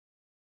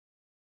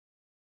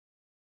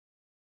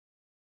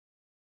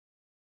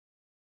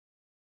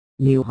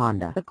New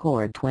Honda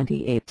Accord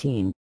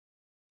 2018.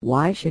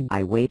 Why should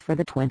I wait for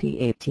the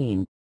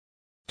 2018?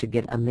 To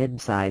get a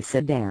mid-size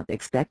sedan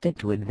expected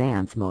to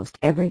advance most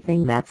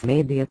everything that's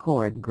made the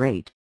Accord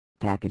great: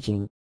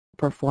 packaging,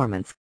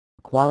 performance,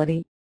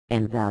 quality,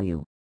 and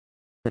value.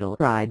 It'll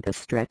ride the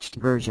stretched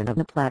version of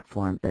the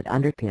platform that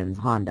underpins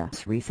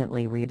Honda's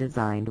recently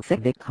redesigned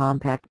Civic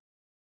compact.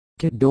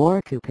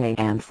 Two-door coupe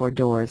and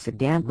four-door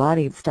sedan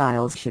bodied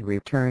styles should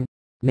return,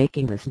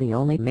 making this the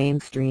only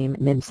mainstream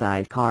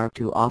midsize car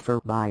to offer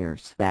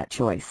buyers that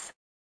choice.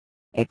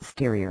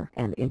 Exterior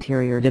and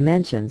interior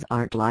dimensions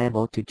aren't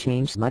liable to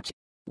change much,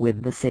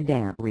 with the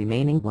sedan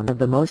remaining one of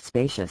the most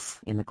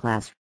spacious in the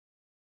class.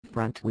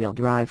 Front-wheel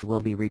drive will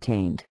be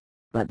retained,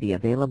 but the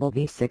available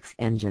V6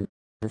 engine,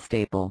 the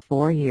staple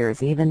for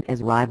years even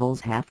as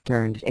rivals have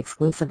turned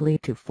exclusively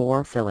to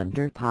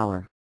four-cylinder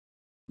power.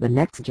 The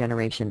next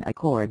generation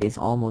Accord is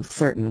almost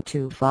certain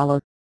to follow,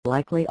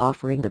 likely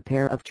offering the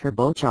pair of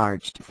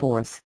turbocharged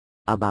force,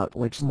 about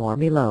which more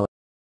below.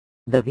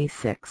 The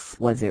V6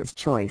 was its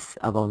choice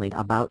of only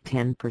about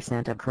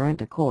 10% of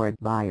current Accord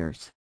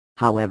buyers,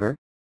 however,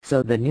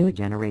 so the new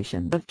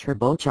generation of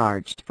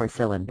turbocharged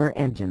four-cylinder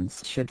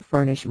engines should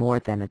furnish more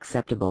than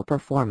acceptable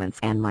performance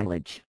and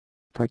mileage,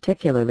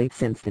 particularly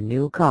since the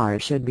new car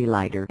should be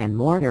lighter and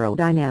more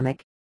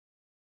aerodynamic.